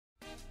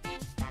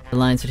The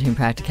lines between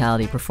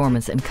practicality,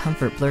 performance, and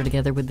comfort blur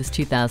together with this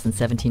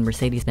 2017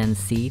 Mercedes-Benz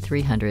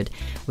C300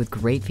 with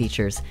great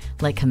features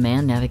like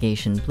COMAND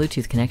navigation,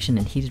 Bluetooth connection,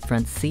 and heated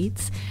front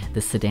seats.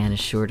 This sedan is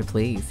sure to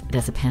please. It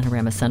has a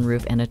panorama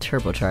sunroof and a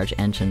turbocharged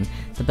engine.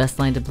 The best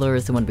line to blur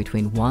is the one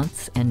between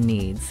wants and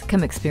needs.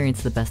 Come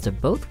experience the best of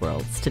both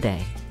worlds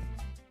today.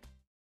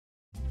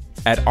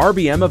 At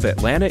RBM of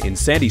Atlanta in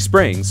Sandy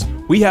Springs,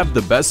 we have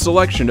the best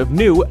selection of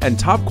new and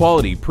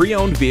top-quality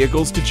pre-owned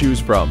vehicles to choose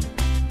from.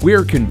 We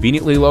are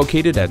conveniently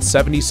located at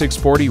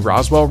 7640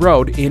 Roswell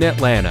Road in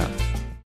Atlanta.